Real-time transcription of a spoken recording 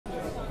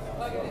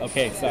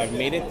Okay, so I've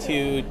made it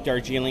to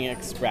Darjeeling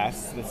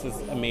Express. This is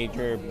a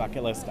major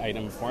bucket list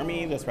item for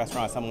me. This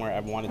restaurant is somewhere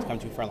I've wanted to come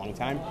to for a long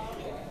time.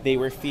 They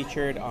were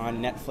featured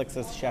on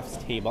Netflix's Chef's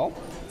Table.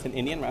 It's an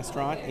Indian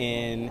restaurant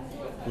in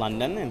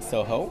London, in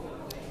Soho.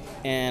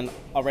 And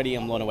already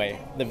I'm blown away.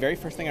 The very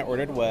first thing I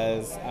ordered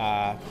was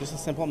just a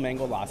simple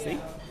mango lassi.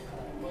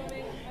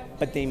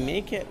 But they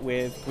make it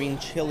with green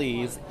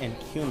chilies and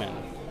cumin.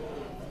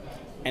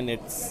 And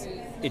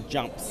it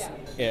jumps.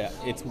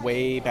 It's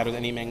way better than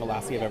any mango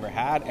lassi I've ever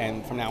had,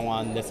 and from now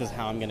on, this is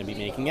how I'm going to be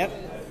making it.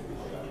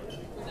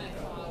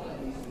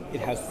 It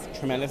has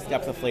tremendous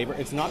depth of flavor.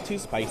 It's not too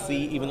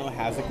spicy, even though it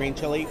has a green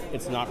chili.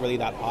 It's not really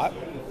that hot.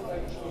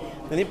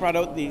 Then they brought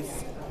out these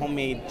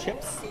homemade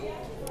chips,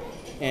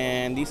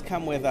 and these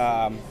come with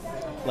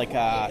like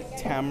a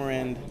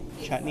tamarind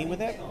chutney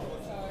with it.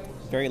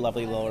 Very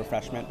lovely little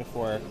refreshment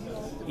before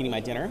eating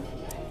my dinner.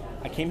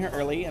 I came here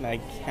early and I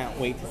can't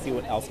wait to see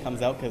what else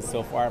comes out because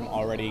so far I'm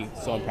already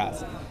so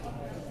impressed.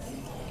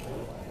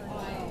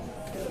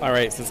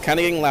 Alright, so it's kind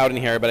of getting loud in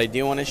here, but I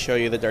do want to show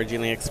you the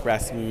Darjeeling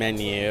Express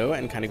menu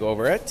and kind of go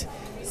over it.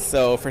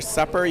 So for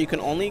supper, you can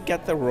only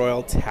get the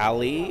Royal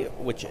Tally,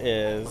 which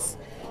is,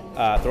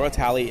 the Royal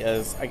Tally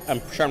is,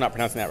 I'm sure I'm not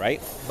pronouncing that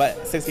right, but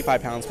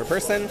 £65 per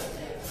person.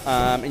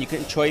 And you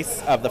can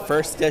choice of the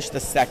first dish, the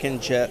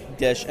second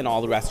dish, and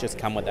all the rest just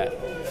come with it.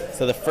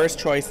 So the first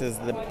choice is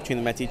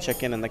between the methi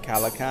chicken and the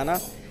kalakana.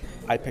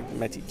 I picked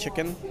methi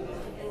chicken,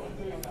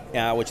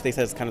 which they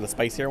said is kind of the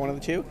spicier one of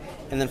the two.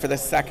 And then for the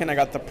second, I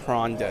got the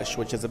prawn dish,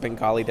 which is a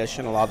Bengali dish,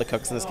 and a lot of the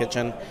cooks in this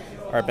kitchen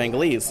are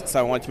Bengalese. So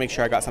I wanted to make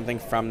sure I got something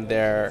from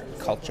their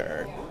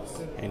culture.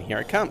 And here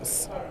it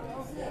comes.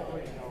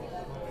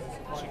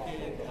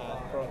 Chicken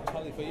prawn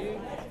thali for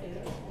you.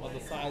 On the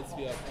sides,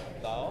 we have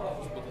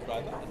dal, with the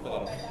raita, and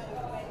banana.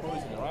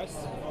 Rice and rice,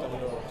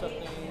 tomato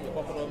chutney, the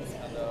poppadoms,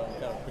 and the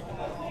carrot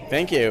pickle.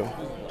 Thank you.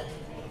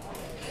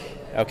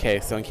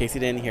 Okay, so in case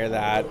you didn't hear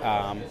that,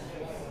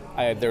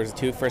 there's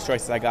two first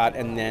choices I got,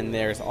 and then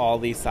there's all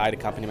these side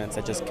accompaniments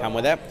that just come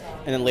with it.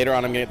 And then later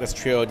on, I'm going to get this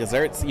trio of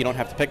desserts. You don't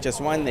have to pick just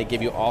one. They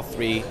give you all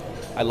three.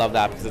 I love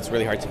that because it's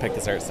really hard to pick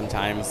desserts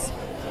sometimes,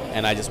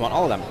 and I just want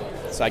all of them.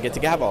 So I get to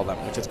have all of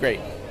them, which is great.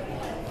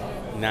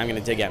 Now I'm going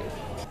to dig in.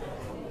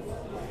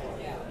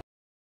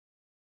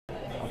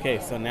 Okay,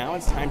 so now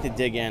it's time to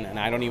dig in, and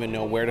I don't even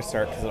know where to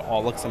start because it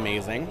all looks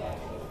amazing.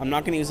 I'm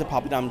not going to use the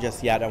papadum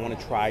just yet. I want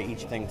to try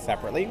each thing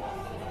separately.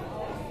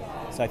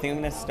 So I think I'm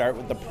going to start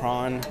with the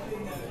prawn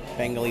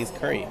Bengalese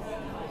curry.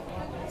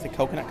 It's a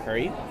coconut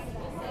curry.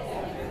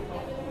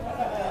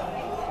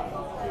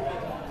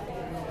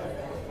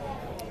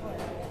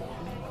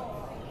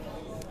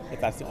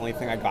 If that's the only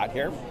thing I got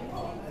here,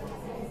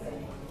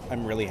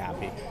 I'm really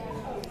happy.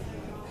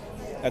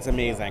 That's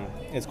amazing.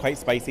 It's quite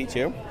spicy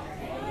too.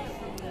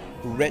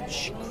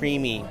 Rich,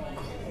 creamy,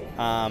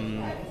 a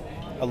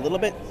little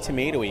bit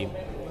tomatoey.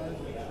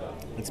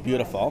 It's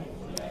beautiful.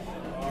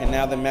 And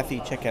now the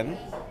methi chicken,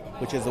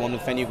 which is the one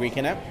with fenugreek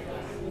in it.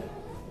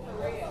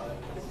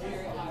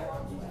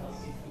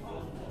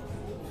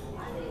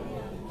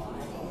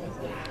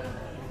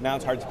 Now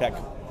it's hard to pick.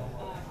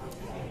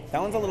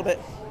 That one's a little bit,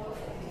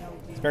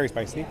 it's very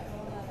spicy.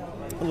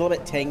 A little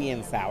bit tangy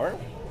and sour.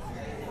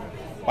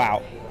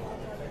 Wow.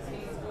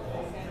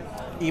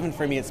 Even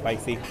for me, it's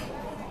spicy.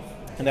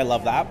 And I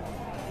love that.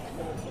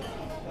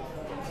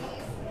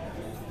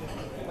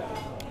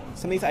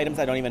 Some of these items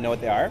I don't even know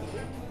what they are.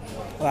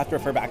 I'll have to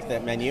refer back to the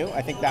menu.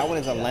 I think that one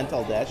is a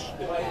lentil dish.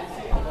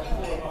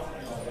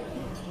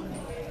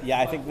 Yeah,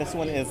 I think this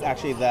one is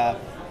actually the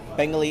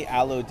Bengali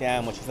aloo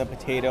dam, which is a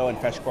potato and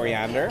fresh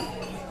coriander.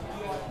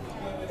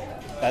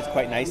 That's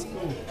quite nice.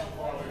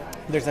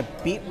 There's a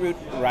beetroot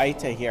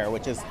raita here,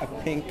 which is a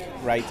pink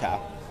raita.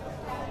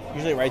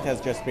 Usually raita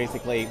is just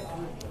basically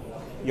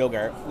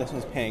yogurt. This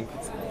one's pink.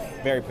 It's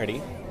very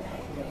pretty.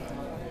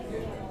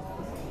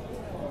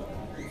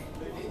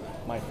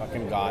 My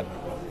fucking God.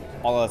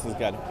 All of this is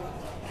good.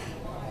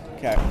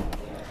 Okay.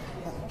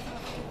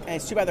 And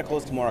it's too bad they're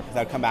closed tomorrow because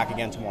I'd come back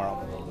again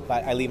tomorrow.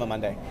 But I leave on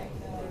Monday.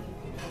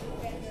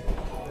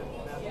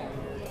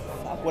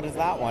 Fuck, what is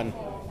that one?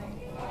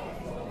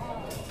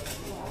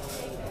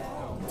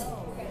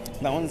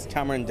 That one's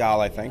tamarind dal,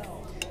 I think.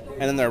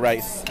 And then their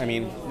rice. I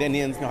mean, the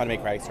Indians know how to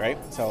make rice, right?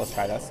 So let's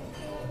try this.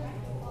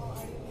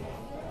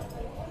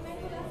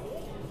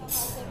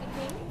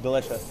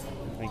 Delicious.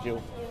 Thank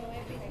you.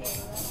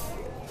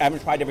 I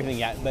haven't tried everything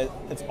yet, but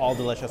it's all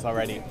delicious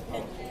already.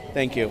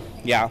 Thank you.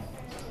 Yeah.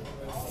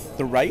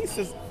 The rice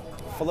is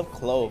full of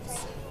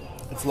cloves.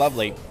 It's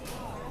lovely.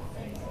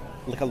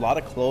 Like a lot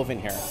of clove in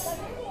here.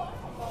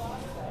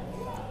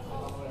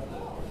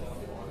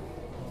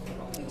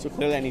 So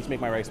clearly I need to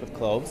make my rice with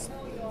cloves.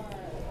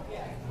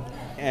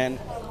 And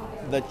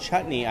the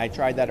chutney, I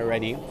tried that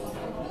already.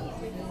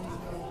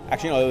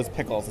 Actually, no, it was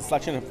pickles. A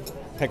selection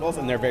of pickles,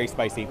 and they're very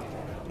spicy.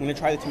 I'm going to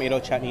try the tomato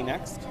chutney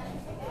next.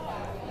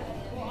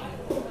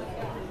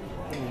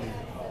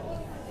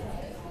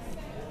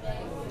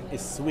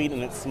 It's sweet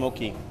and it's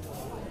smoky.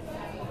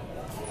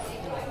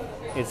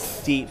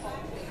 It's deep.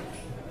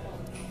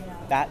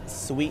 that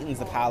sweetens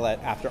the palate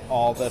after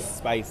all the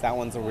spice. That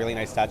one's a really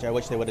nice touch. I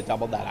wish they would have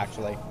doubled that,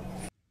 actually.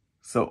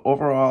 So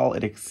overall,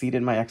 it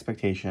exceeded my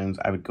expectations.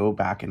 I would go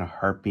back in a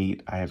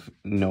heartbeat. I have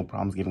no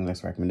problems giving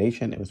this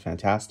recommendation. It was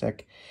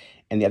fantastic.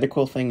 And the other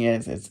cool thing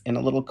is it's in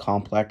a little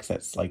complex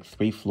that's like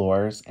 3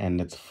 floors and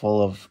it's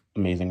full of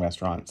amazing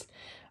restaurants.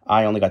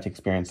 I only got to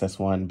experience this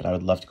one, but I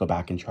would love to go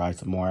back and try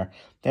some more.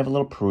 They have a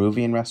little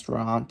Peruvian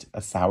restaurant,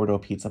 a sourdough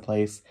pizza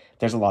place.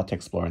 There's a lot to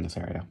explore in this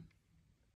area.